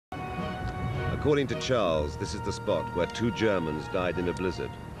According to Charles, this is the spot where 2 Germans died in a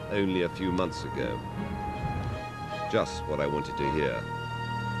blizzard only a few months ago. Just what I wanted to hear.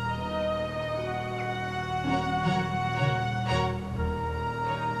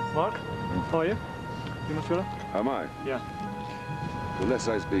 Mark, how are you? You much better? Am I? Yeah. The less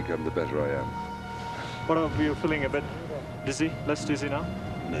I speak, the better I am. What are you feeling a bit dizzy? Less dizzy now?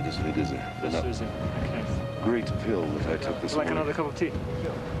 No, just a bit dizzy. Less dizzy. Okay. Great pill that I took this morning. Like another cup of tea?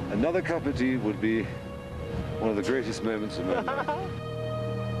 Another cup of tea would be one of the greatest moments of my life.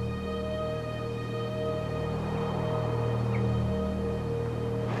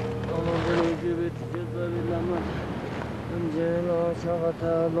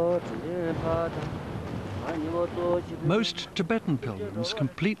 Most Tibetan pilgrims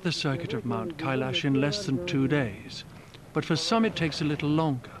complete the circuit of Mount Kailash in less than 2 days, but for some it takes a little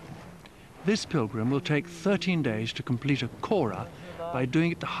longer. This pilgrim will take 13 days to complete a Kora by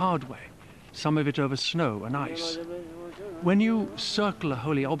doing it the hard way, some of it over snow and ice. When you circle a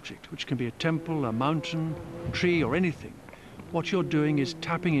holy object, which can be a temple, a mountain, a tree or anything, what you're doing is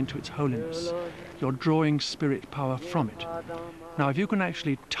tapping into its holiness. You're drawing spirit power from it. Now, if you can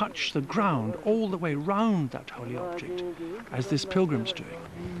actually touch the ground all the way round that holy object, as this pilgrim's doing,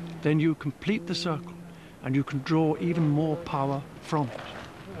 then you complete the circle and you can draw even more power from it.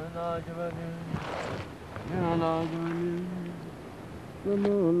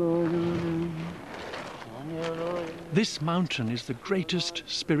 This mountain is the greatest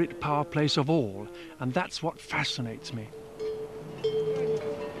spirit power place of all, and that's what fascinates me.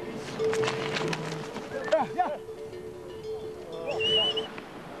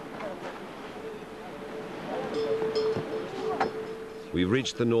 We've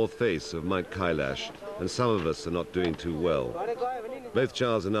reached the north face of Mount Kailash, and some of us are not doing too well. Both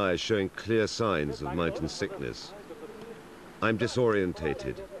Charles and I are showing clear signs of mountain sickness. I'm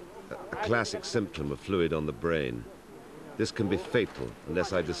disorientated, a classic symptom of fluid on the brain. This can be fatal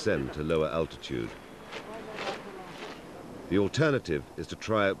unless I descend to lower altitude. The alternative is to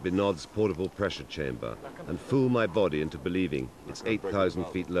try out Binod's portable pressure chamber and fool my body into believing it's 8,000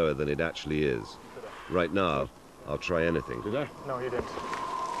 feet lower than it actually is. Right now, I'll try anything. Did I? No, you didn't.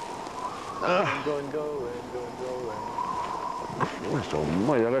 Go. Christ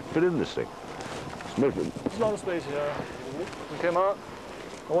almighty, how did I fit in this thing? There's a lot of space here. Okay, Mark.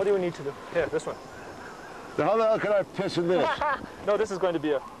 Well, what do we need to do? Here, this one. So how the hell can I piss in this? No, this is going to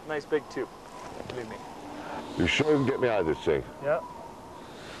be a nice big tube. Believe me. You sure you can get me out of this thing? Yeah.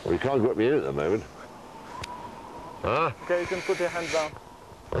 Well, you can't get me in at the moment. Huh? Okay, you can put your hands down.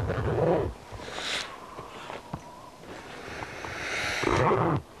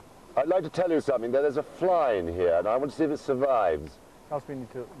 I'd like to tell you something. There's a fly in here, and I want to see if it survives. Want you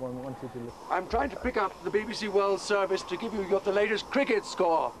to look. I'm trying to pick up the BBC World Service to give you the latest cricket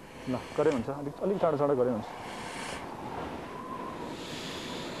score. No, got it.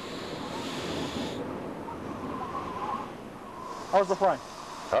 How's the fly?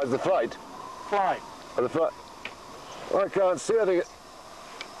 How's the flight? Fly. Oh, the flight? Well, I can't see. I think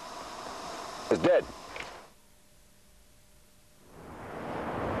it's dead.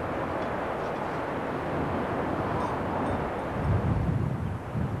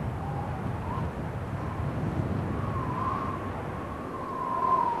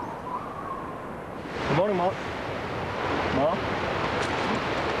 Good morning, Mark. Mark?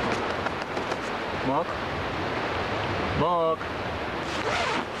 Mark? Mark?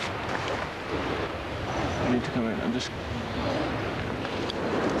 You need to come in. I'm just...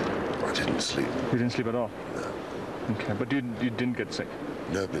 I didn't sleep. You didn't sleep at all? No. Okay, but you didn't get sick?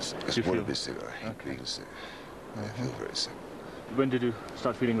 No, but I just want to be sick. I hate being sick. I feel very sick. When did you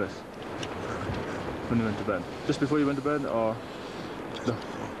start feeling this? When you went to bed? Just before you went to bed, or...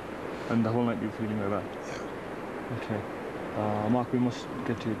 And the whole night you were feeling like that? Yeah. Okay. Mark, we must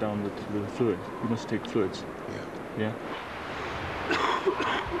get you down with the fluid. You must take fluids. Yeah. Yeah?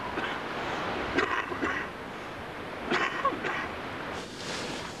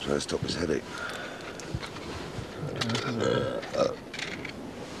 Trying to stop this headache.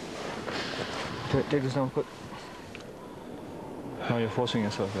 Take this down quick. Now you're forcing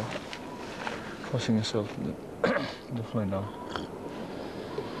yourself, yeah? Forcing yourself the fluid down.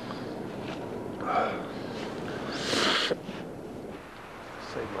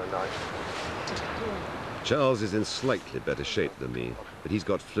 Saved my life. Charles is in slightly better shape than me, but he's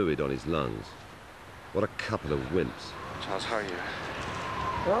got fluid on his lungs. What a couple of wimps. Charles, how are you?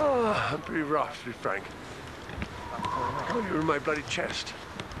 Oh, I'm pretty rough, to be frank. Oh, you're in my bloody chest.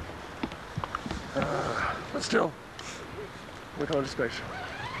 But still, we can't disgrace.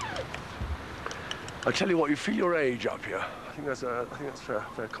 I tell you what, you feel your age up here. I think that's a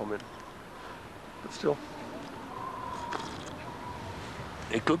fair comment. but still.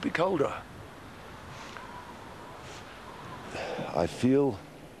 It could be colder. I feel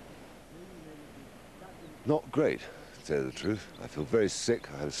not great, to tell you the truth. I feel very sick.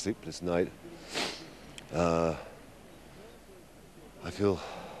 I had a sleepless night. I feel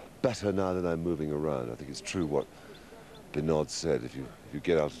better now that I'm moving around. I think it's true what Bernard said. If you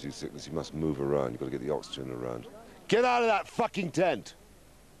get altitude sickness, you must move around. You've got to get the oxygen around. Get out of that fucking tent!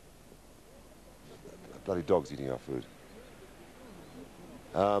 That bloody dog's eating our food.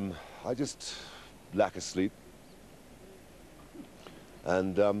 I just lack of sleep.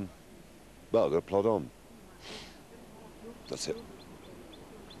 And, well, I've got to plod on. That's it.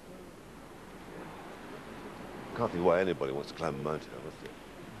 Can't think why anybody wants to climb a mountain, honestly.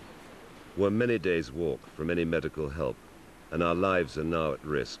 We're many days' walk from any medical help, and our lives are now at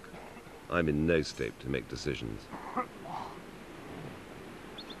risk. I'm in no state to make decisions.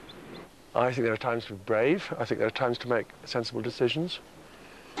 I think there are times to be brave. I think there are times to make sensible decisions.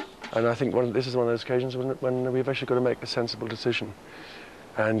 And I think this is one of those occasions when we've actually got to make a sensible decision.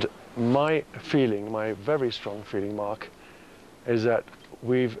 And my feeling, my very strong feeling, Mark, is that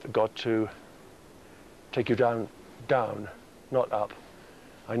we've got to take you down, not up.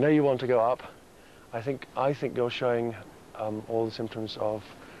 I know you want to go up. I think you're showing all the symptoms of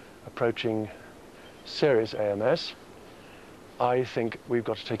approaching serious AMS. I think we've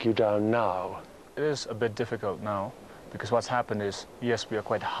got to take you down now. It is a bit difficult now, because what's happened is, yes, we are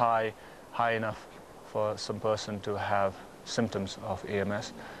quite high enough for some person to have symptoms of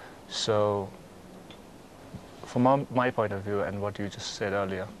AMS. So from my point of view and what you just said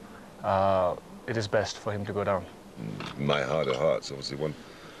earlier, it is best for him to go down. My heart of hearts, obviously, one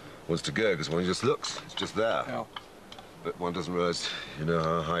wants to go because one just looks, it's just there. Yeah. But one doesn't realize, you know,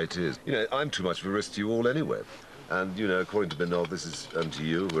 how high it is. You know, I'm too much of a risk to you all anyway. And, you know, according to Bernard, this is, and to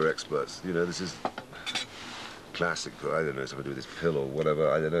you, we're experts. You know, this is classic, I don't know, something to do with this pill or whatever,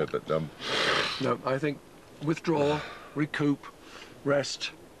 I don't know, but, No, I think withdraw, recoup,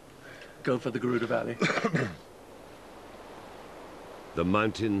 rest, go for the Garuda Valley. The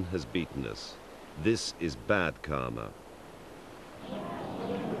mountain has beaten us. This is bad karma.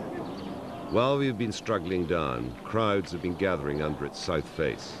 While we've been struggling down, crowds have been gathering under its south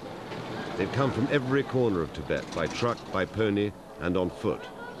face. They've come from every corner of Tibet, by truck, by pony, and on foot,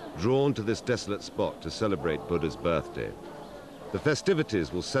 drawn to this desolate spot to celebrate Buddha's birthday. The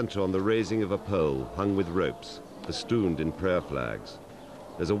festivities will center on the raising of a pole hung with ropes, festooned in prayer flags.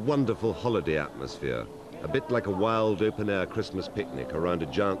 There's a wonderful holiday atmosphere, a bit like a wild open-air Christmas picnic around a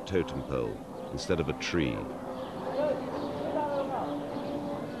giant totem pole instead of a tree.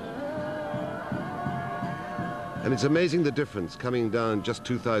 And it's amazing the difference coming down just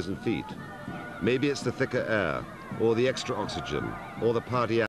 2,000 feet. Maybe it's the thicker air, or the extra oxygen, or the party